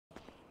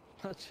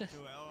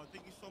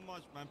Thank you so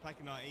much, man.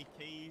 Packing our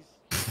AKs.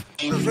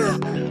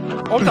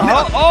 What the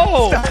hell?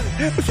 Oh!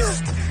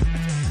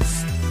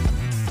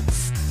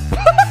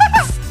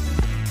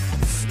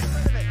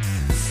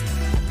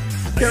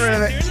 Get rid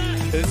of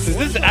it. Is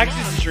this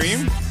actually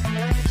streamed?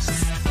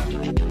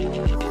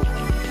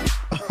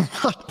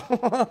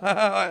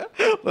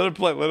 Let it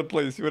play. Let it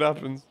play. See what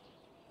happens.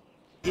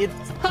 It's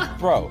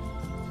bro.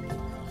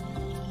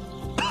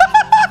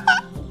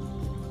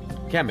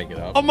 Can't make it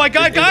up. Oh my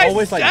god, it's guys!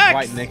 always like Jax!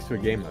 right next to a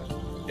gamer.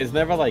 It's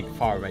never like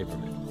far away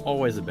from it.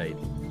 Always a bait.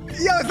 Yo, is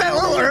that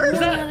Little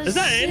Earth? Is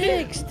that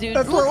Six, dude.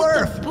 That's Look Little at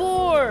Earth. the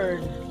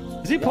board.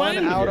 Is he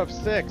playing? 1 out of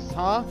 6,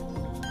 huh?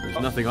 There's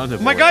nothing on the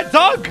board. Oh my god,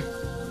 Doug!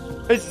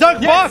 It's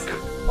Doug Buck!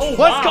 Oh,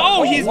 Let's go!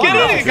 wow. He's Oh,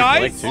 getting wow. it,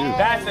 guys! That's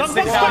a Doug's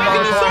 6 back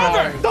in the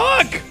server!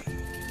 Doug!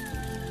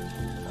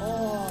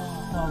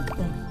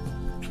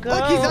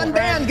 Look, he's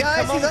unbanned,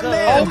 guys. He's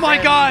unbanned. Oh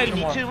my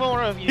god! Two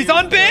more of you. He's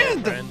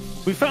unbanned!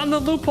 We found the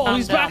loophole.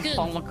 He's back in.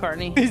 Paul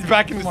McCartney. He's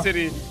back in the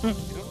city.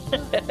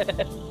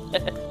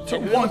 2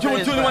 in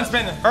 1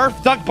 spin.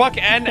 Earth, Duck, Buck,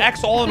 and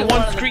X all in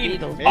one screen.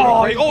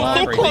 Oh,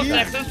 so close,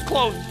 X. It's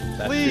close.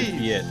 That should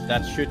be it.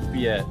 That should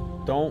be it.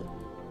 Don't.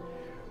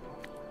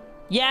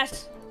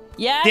 Yes.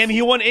 Yes. Damn,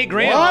 he won 8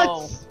 grand.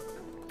 What?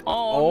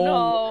 Oh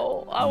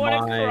no. I want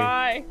to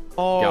cry.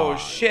 Oh, God.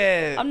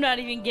 shit. I'm not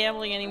even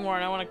gambling anymore,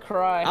 and I want to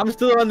cry. I'm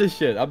still on this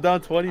shit. I'm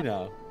down 20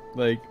 now.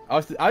 Like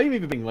I'm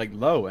even being like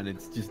low, and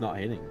it's just not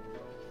hitting.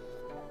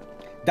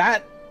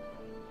 That.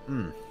 I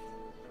feel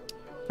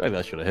like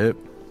that should have hit.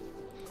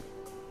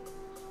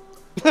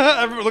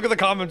 Everyone, look at the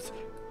comments.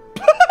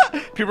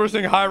 People are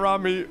saying hi,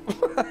 Ramee.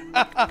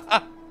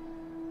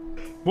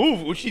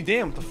 Move, Uchi,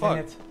 damn, what the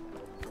fuck?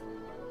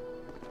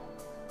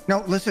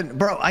 No, listen,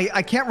 bro.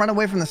 I can't run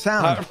away from the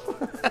sound.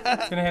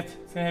 It's gonna hit.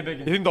 It's gonna hit big.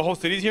 You think the whole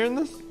city's hearing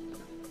this?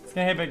 It's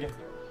gonna hit big.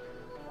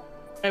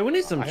 Hey, we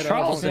need some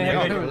Charles in This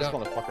here.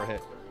 motherfucker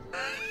hit.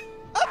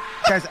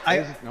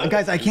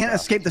 Guys, I can't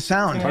escape the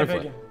sound.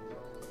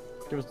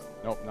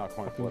 Nope, not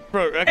coin flip.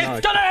 Bro,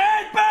 It's gonna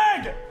hit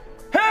big!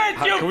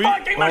 Hit, you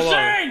fucking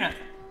machine!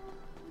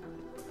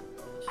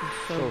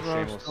 So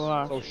shameless.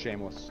 So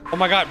shameless. Oh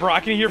my god, bro,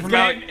 I can hear from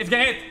out. It's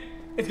gonna hit.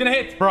 It's gonna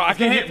hit. Bro, I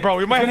can hear. Bro,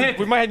 we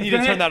might need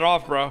to turn that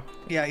off, bro.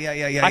 Yeah. I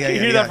can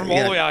hear that from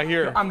all the way out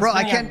here. Bro,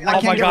 I can't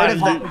Oh my get rid of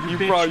god, that. you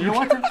bro, you.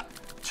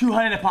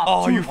 200 a pop.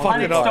 Oh, you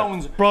fucked it up,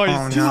 stones. bro. Oh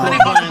He's no. 200 a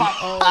pop.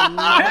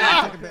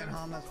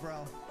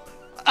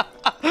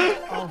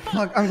 Oh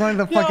fuck, I'm going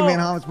to the fucking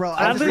Bahamas, bro.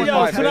 I just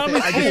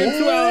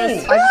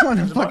want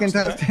to fucking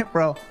test it,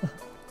 bro.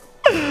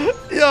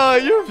 Yeah,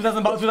 you're.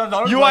 $2,000.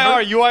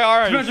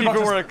 UIR. See if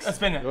it works. A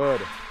spin.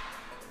 Good.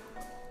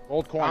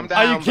 Old coin. I'm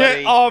down, You can't.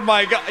 buddy. Oh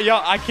my god, yo,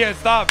 I can't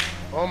stop.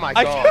 Oh my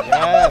I god.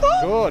 Yes,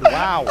 good.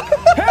 Wow.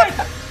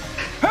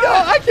 Yo,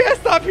 I can't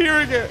stop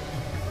hearing it.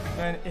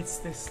 Man, it's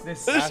this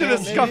This shit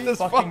is scuffed as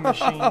fuck. fucking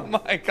machine. Oh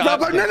my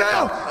god.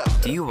 No.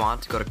 Do you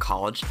want to go to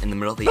college in the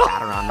middle of the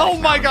Adirondack Oh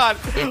my god.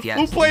 If yes,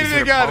 Who played it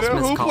consider again? Paul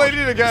Smith's Who College,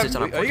 played it again? which is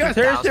on a Are you guys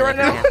hearing shit right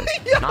now?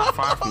 campus, not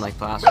far from Lake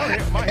Placid.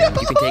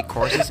 You can take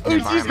courses in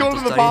Who's just going environmental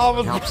to the studies Bahamas,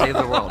 and help bro? save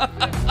the world.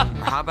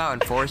 Or how about in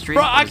forestry,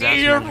 Bro, I can disaster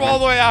hear from all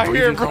the way out management, or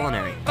here, even bro.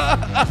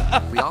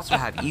 culinary. We also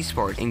have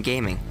esport and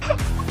gaming.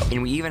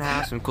 And we even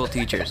have some cool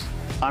teachers.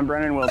 I'm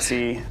Brennan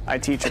Wiltsey. I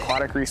teach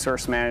aquatic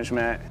resource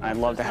management. I'd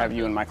love to have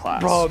you in my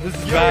class. Bro, this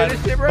is bad.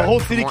 The whole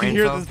city For more can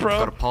hear info, this, bro.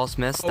 Go to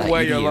paulsmiths.edu. Oh,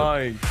 wait, you're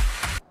lying.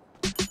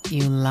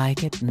 You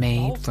like it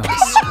made from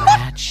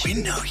scratch? We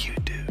know you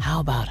do. How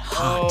about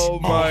hot? Oh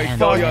my and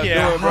god, hot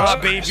yeah,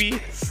 hot baby.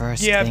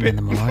 First Yeah, thing in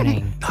the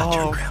morning.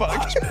 Oh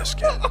fuck.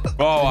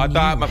 Oh, I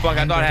thought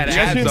I had You guys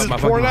hear ads this up my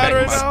porn ad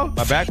right fucking now?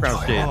 my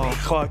background shit. Oh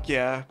fuck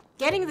yeah.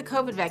 Getting the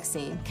COVID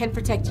vaccine can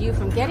protect you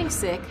from getting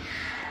sick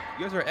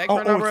You guys are eggs Oh,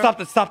 right now, bro?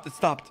 it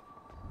stopped.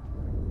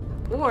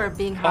 or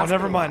being Oh, hospitalized.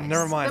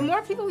 never mind. The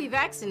more people we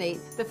vaccinate,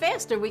 the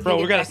faster we can Bro,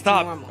 get we gotta back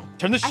stop. to normal.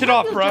 Turn this I shit hope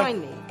off, you'll bro.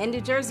 Join me and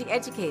New Jersey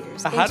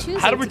educators in How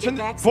choosing do we to turn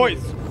get this?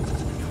 vaccinated. Boys.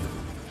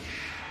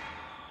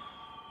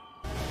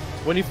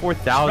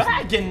 24,000.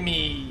 Dragging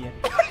me.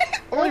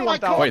 Oh my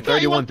god. Wait,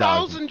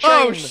 31,000.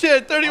 Oh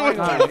shit, 31.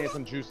 I need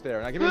some juice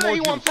there. Now give me more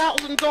juice.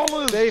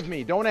 $31,000. Save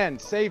me. Don't end.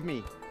 Save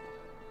me.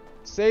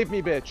 Save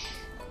me, bitch.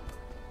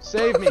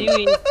 Save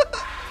me.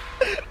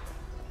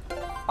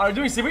 Are you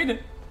doing seaweed?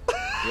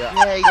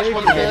 Yeah, you just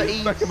want to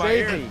eat.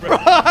 Save me. Bro,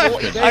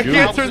 I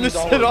can't turn this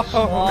shit off.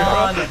 Come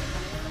on.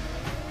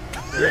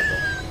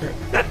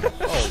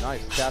 Oh,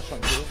 nice. Cash on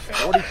you.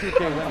 42K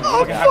win.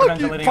 Oh,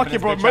 Hyperventilating fuck for you,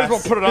 this bro. bitch Might as well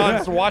ass. put it on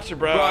just to watch it,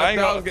 bro. I ain't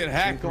gonna getting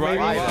hacked, bro. Maybe.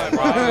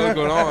 What's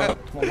going on?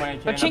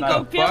 Pachinko,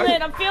 I'm feeling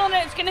it. I'm feeling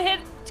it. It's gonna hit.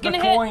 It's gonna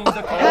hit.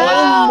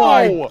 Oh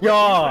my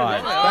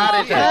god.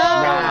 That is it.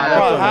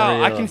 Bro,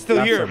 how? I can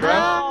still hear it, bro.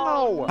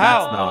 How?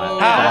 How?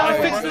 I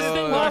fix this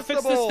thing. I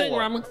fix this thing,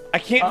 Ram. I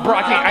can't, bro.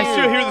 I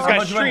still hear this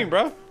guy stream,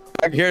 bro.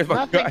 I can hear it.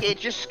 Nothing, it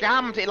just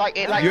scammed. It like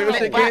You hear flipped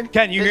this back. again?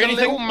 Ken, you hear There's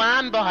a anything? little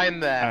man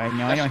behind there.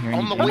 No, I don't hear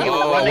on the anything. wheel,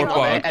 Oh, running we're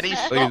on it, fine. and he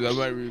Please,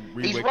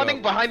 stops. He's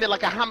running behind it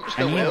like a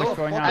hamster I need wheel, what's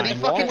going on. and he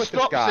What's wrong fucking with this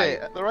stops guy?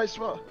 it at the right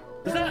spot.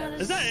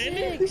 Is that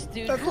Andy?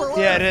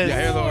 Yeah, it is.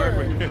 Yeah,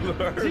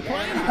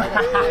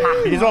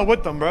 He's all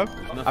with them, bro.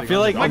 I feel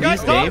like on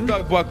these games,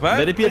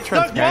 let it be a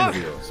transparent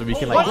video, so we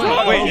can like.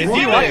 Wait, is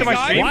he watching my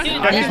stream?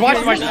 Yeah, he's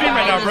watching my stream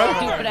right now, bro.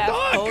 Stupid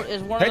ass coat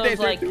is one of those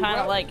like kind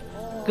of like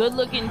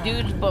good-looking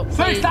dudes, but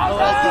plays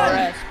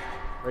OSRS.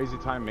 Crazy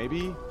time,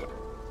 maybe.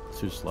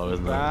 Too slow,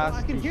 isn't it?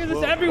 I can hear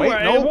this everywhere.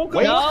 Wait, no,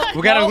 wait.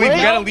 We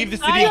gotta leave the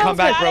city and come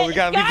back, bro. We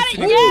gotta leave the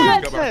city.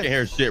 Yes. I can't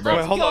hear shit, bro.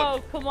 Wait, hold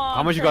on. Come on.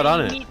 How much you got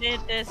on it?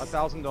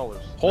 $1,000.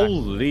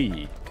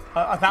 Holy.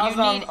 1,000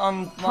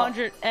 on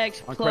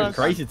 100x plus.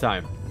 Crazy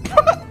time.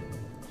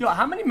 Yo,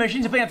 how many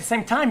machines are playing at the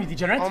same time, you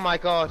degenerate? Oh my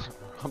god.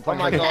 Oh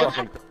my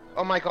god.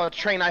 Oh my god,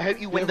 Train, I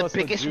hope you win the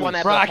biggest one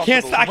ever. Bro, I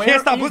can't stop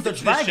listening to this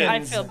shit. I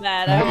feel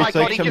bad. Oh my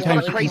god, he just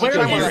got a crazy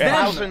time with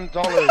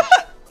 $1,000.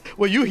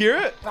 Well, you hear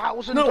it?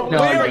 $1,000. No,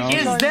 where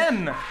is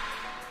them?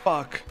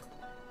 Fuck.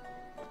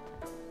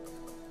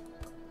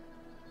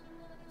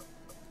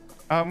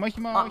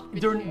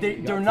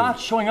 They're not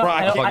showing up. Bro,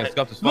 I fucking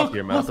scuffed the stuff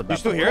here, man. You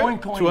still hear it?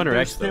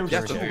 200x though.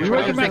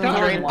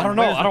 I don't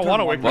know. I don't want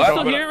to wake back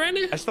up.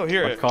 I still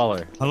hear it.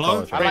 Caller.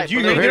 Hello? Do you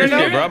hear anything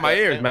right now? Bro, my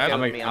ears, man.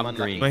 I'm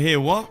green. I hear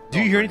what? Do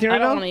you hear anything I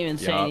right now? don't even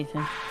say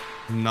anything.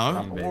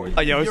 No.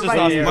 Oh, yo, it's just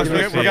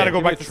us. We gotta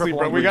go back to sleep,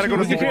 bro. We gotta go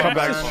to sleep and come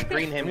back.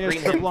 Green him, green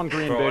him. Triple on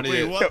green, baby.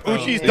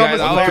 Uchi's dumb as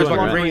a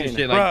player. green and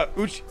shit. Like,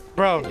 Bro, Uchi,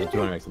 bro.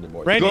 200x on the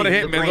board. Randy. Go to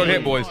hit, man. Go to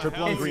hit, boys.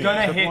 Triple on It's green.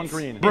 gonna Triple hit. on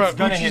green. Bro, It's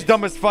gonna Uchi's hit.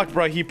 dumb as fuck,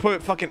 bro. He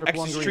put fucking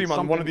extra green, stream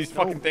on one of these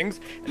fucking things.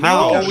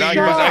 How? Now Now you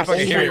guys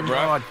fucking hear it,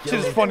 bro.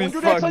 This is funny as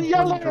fuck. on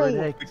yellow.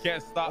 We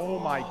can't stop. Oh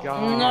my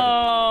god.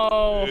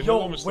 No.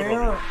 Yo,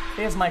 where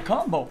is my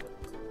combo?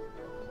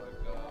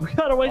 We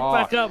gotta wake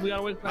back up. We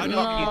gotta wake back You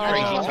up.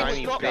 crazy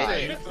tiny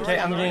bitch. Okay,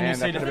 I'm getting you And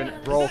that could have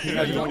been, bro, if you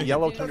guys are going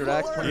yellow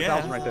 200x,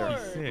 20,000 right there.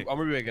 Sick. I'm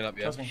gonna be waking up,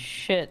 yeah.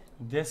 Shit.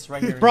 This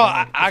right here. Bro,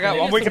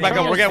 I'm waking back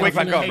up. We're gonna wake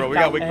back up, bro. We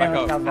gotta wake back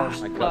up.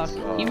 Fuck.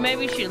 You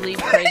maybe should leave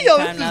crazy Yo,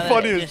 time this now is that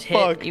funny it as just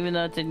fuck. hit, even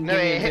though it didn't No,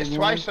 give you it a hits big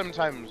twice one.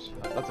 sometimes.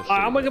 That's a shit.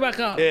 I'm waking back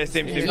up. Yeah,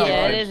 same.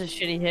 Yeah, it is a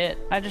shitty hit.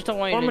 I just don't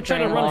want you I'm to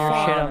trying to drain all run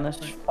your shit far. on this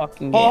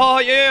fucking game. Oh,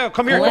 yeah.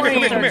 Come here.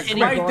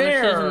 Right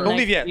there. Don't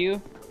leave yet.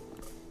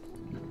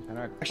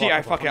 Actually,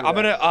 fuck it. I'm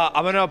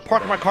gonna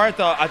park my car at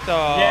the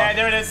Yeah,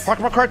 there it is. Park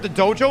my car at the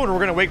dojo, and we're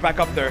gonna wake back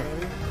up there.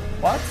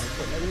 What?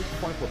 Maybe it's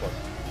point flip up.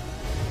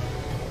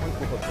 Point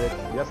flip up, bitch.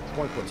 Yes, it's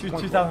point flip.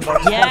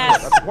 $2,000.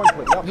 Yes. That's a point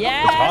flip. Yep.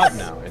 Yes. It's hot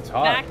now. It's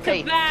hot. Back to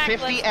Okay, back.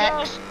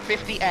 50x,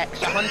 50x,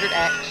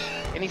 100x.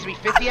 It needs to be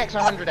 50x,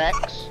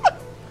 100x.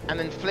 And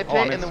then flip Oh,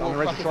 it, and then I'm gonna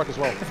we'll raise the fucking... truck as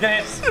well. It's gonna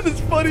hit. It's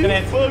funny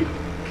as fuck.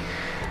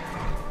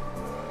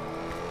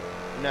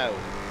 No.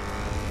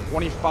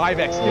 25x.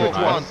 Give it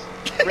to One. us.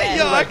 Red,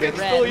 Yo, I red, can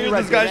red, still hear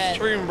this guy's red.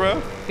 stream, bro.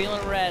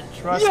 Feeling red.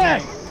 Trust me.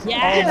 Yes.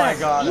 Oh my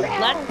god.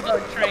 Let's go,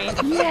 Train.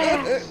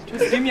 Yes.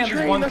 Just give me at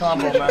least one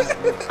combo, man.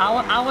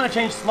 I want to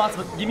change slots,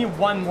 but give me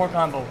one more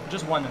combo.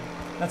 Just one.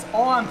 That's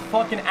all I'm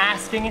fucking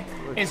asking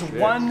is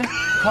one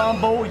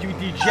combo, you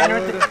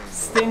degenerate,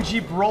 stingy,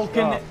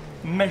 broken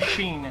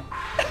machine. Yeah,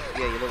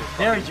 you little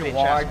There fucking you bitch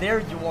are. ass. There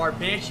you are,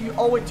 bitch. You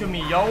owe it to me,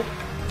 yo.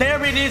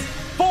 There it is.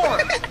 Four.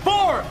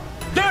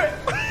 There.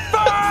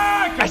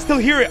 Fuck! I still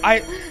hear it.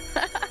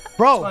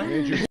 Bro,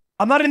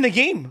 I'm not in the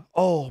game.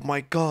 Oh my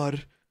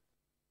god.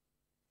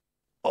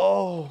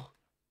 Oh.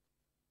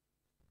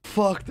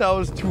 Fuck, that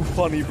was too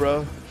funny,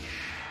 bro.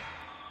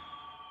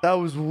 That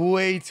was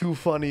way too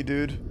funny,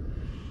 dude.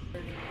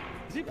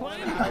 Is he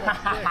playing?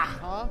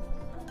 Huh?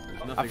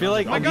 I feel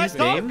like on these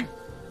games,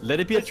 let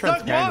it be a It's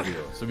stuck, transparent look.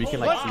 video, so we can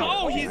like Let's see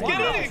go. it. He's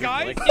getting it,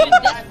 guys. Dude,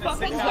 this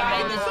fucking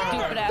guy in this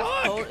stupid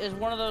ass coat is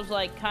one of those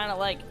like kind of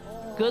like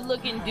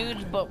good-looking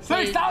dudes, but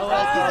plays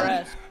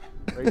OSRS.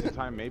 Crazy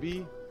time,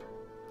 maybe.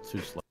 Too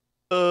slow.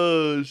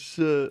 Oh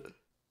shit.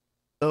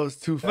 That was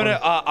too funny.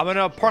 I'm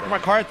gonna park my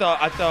car at the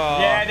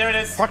Yeah, there it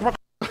is. Park my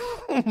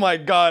Oh my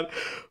god.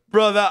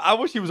 Bro, I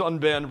wish he was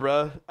unbanned,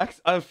 bro.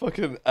 I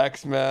fucking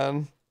X,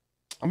 man.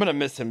 I'm gonna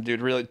miss him,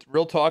 dude. Really,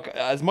 real talk.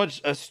 As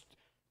much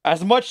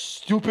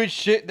stupid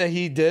shit that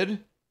he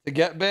did to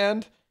get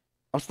banned,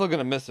 I'm still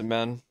gonna miss him,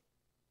 man.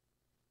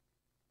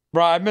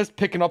 Bro, I miss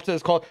picking up to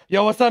his call.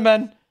 Yo, what's up,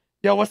 man?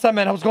 Yo, what's up,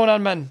 man? What's going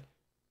on, man?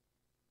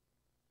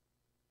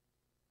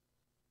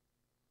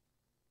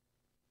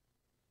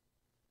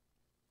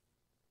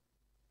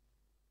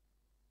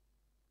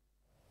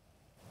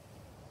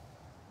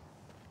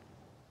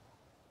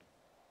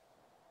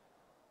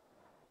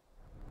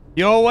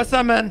 Yo, what's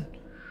up, man?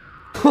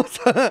 What's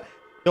up?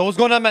 Yo, what's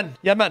going on, man?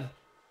 Yeah, man.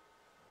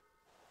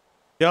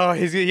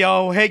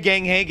 Yo, hey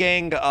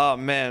gang. Oh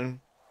man.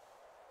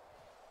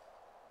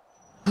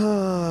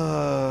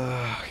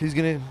 He's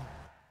gonna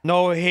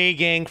no hey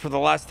gang for the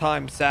last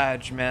time,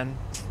 Sag, man.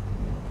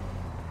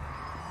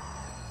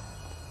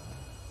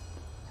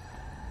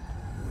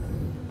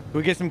 Can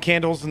we get some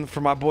candles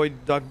for my boy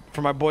Doug,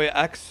 for my boy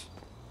X?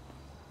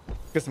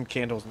 Get some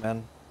candles,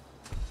 man.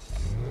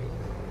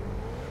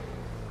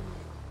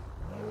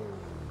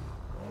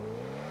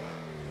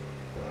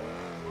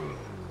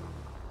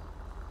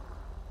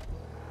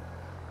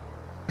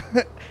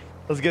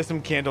 Let's get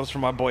some candles for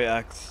my boy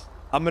X.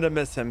 I'm gonna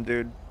miss him,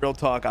 dude. Real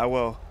talk, I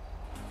will.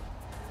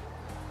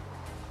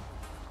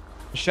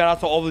 Shout out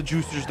to all the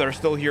juicers that are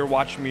still here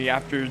watching me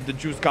after the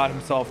juice god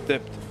himself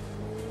dipped.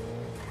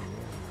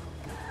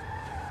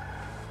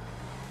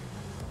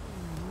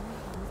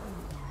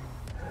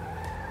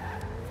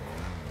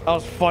 That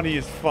was funny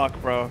as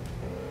fuck, bro.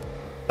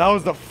 That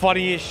was the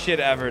funniest shit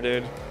ever,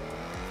 dude.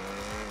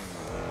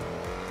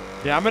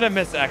 Yeah, I'm gonna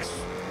miss X.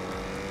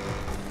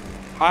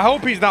 I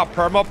hope he's not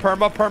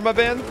perma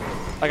banned.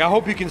 Like, I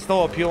hope he can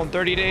still appeal in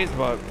 30 days,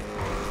 but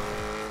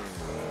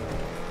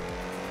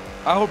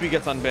I hope he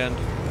gets unbanned.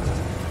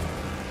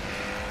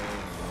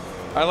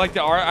 I like the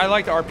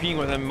RPing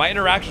with him. My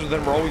interactions with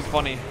him were always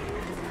funny.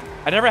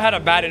 I never had a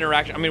bad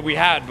interaction. I mean, we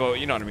had,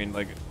 but you know what I mean,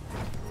 like.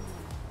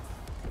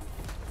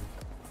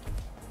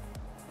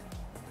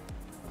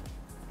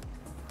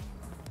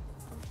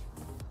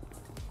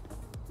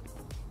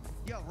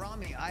 Yo,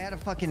 Ramee, I had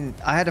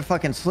to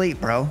fucking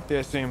sleep, bro.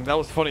 Yeah, same. That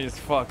was funny as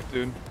fuck,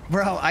 dude.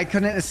 Bro, I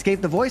couldn't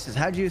escape the voices.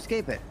 How'd you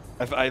escape it?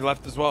 I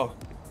left as well.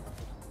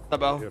 What's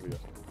up, Al?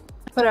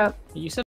 What up? You said